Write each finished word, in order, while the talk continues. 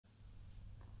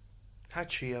Hi,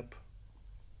 Chip.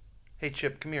 Hey,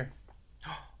 Chip, come here.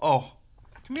 Oh,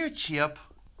 come here, Chip.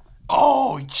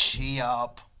 Oh,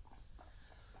 Chip.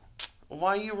 Why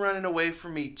are you running away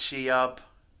from me, Chip?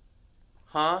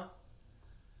 Huh?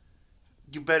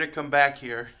 You better come back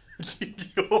here.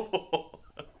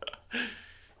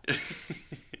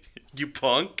 You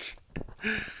punk.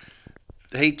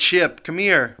 Hey, Chip, come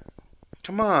here.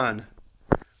 Come on.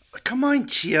 Come on,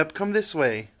 Chip. Come this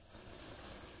way.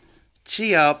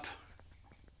 Chip.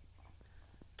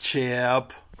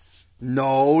 Chip.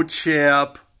 No,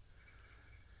 Chip.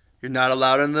 You're not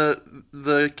allowed in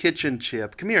the kitchen,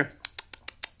 Chip. Come here.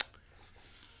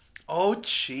 Oh,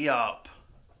 Chip.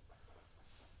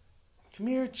 Come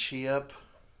here, Chip.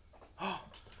 Oh,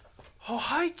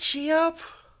 hi, Chip.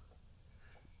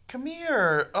 Come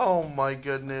here. Oh, my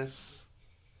goodness.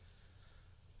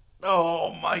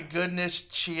 Oh, my goodness,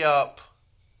 Chip.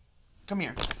 Come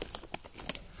here.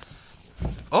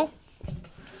 Oh.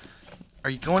 Are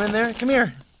you going in there? Come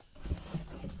here.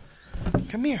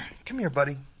 Come here. Come here,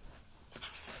 buddy.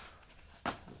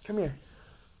 Come here.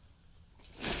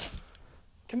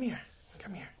 Come here.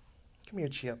 Come here. Come here,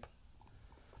 Chip.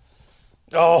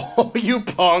 Oh, you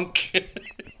punk.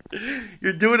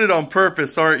 You're doing it on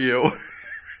purpose, aren't you?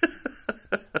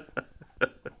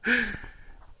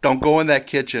 Don't go in that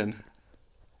kitchen.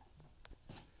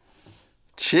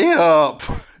 Chip.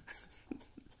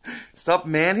 Stop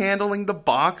manhandling the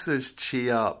boxes,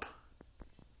 Chip.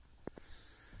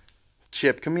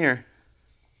 Chip, come here.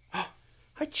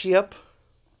 Hi, Chip.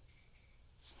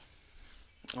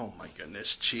 Oh, my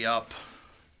goodness, Chip.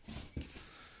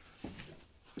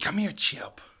 Come here,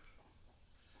 Chip.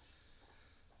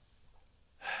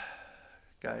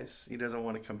 Guys, he doesn't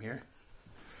want to come here.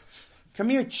 Come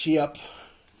here, Chip.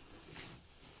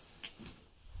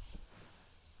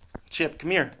 Chip, come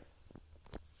here.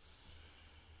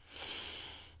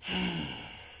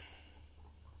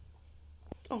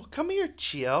 Oh, come here,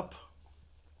 Chip.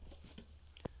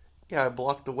 Yeah, I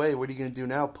blocked the way. What are you going to do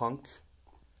now, punk?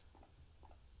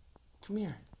 Come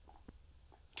here.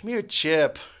 Come here,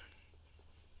 Chip.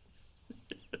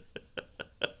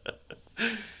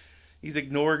 He's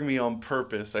ignoring me on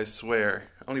purpose, I swear.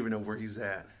 I don't even know where he's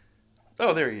at.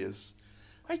 Oh, there he is.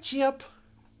 Hi, Chip.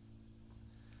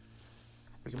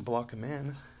 We can block him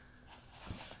in.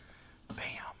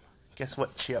 Bam. Guess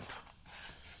what, Chip?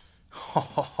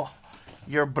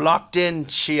 You're blocked in,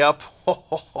 Chip.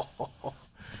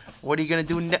 What are you gonna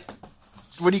do now?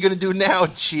 What are you gonna do now,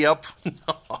 Chip?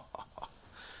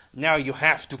 Now you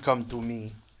have to come to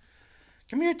me.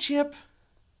 Come here, Chip.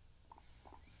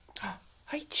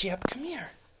 Hi, Chip. Come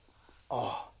here.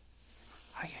 Oh,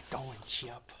 how you doing,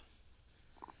 Chip?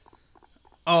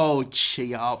 Oh,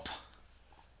 Chip.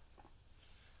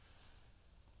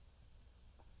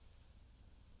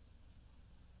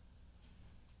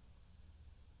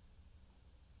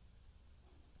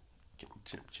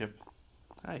 Chip.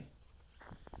 Hi.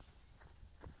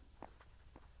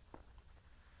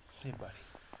 Hey, buddy.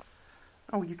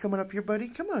 Oh, you coming up here, buddy?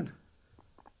 Come on.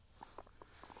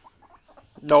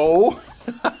 No.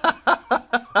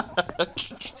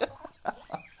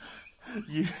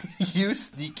 You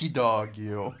sneaky dog,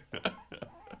 you.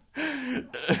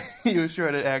 He was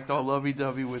trying to act all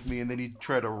lovey-dovey with me, and then he'd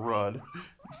try to run.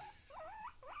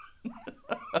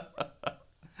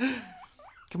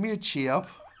 Come here, Chip.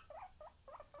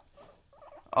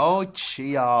 Oh,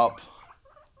 Chip.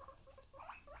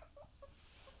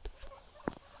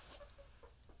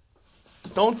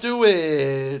 Don't do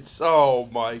it. Oh,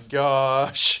 my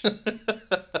gosh.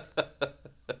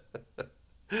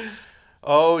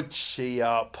 Oh,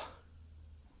 Chip.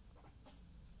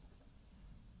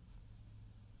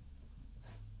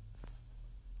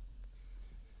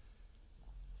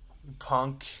 You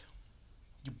punk.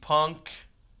 You punk.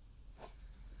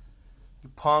 You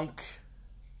punk.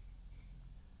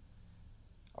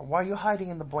 Why are you hiding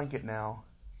in the blanket now?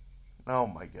 Oh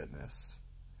my goodness.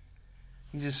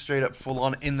 He's just straight up full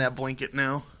on in that blanket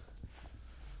now.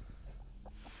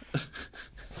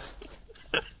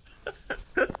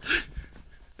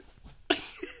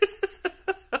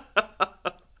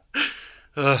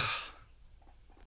 Ugh.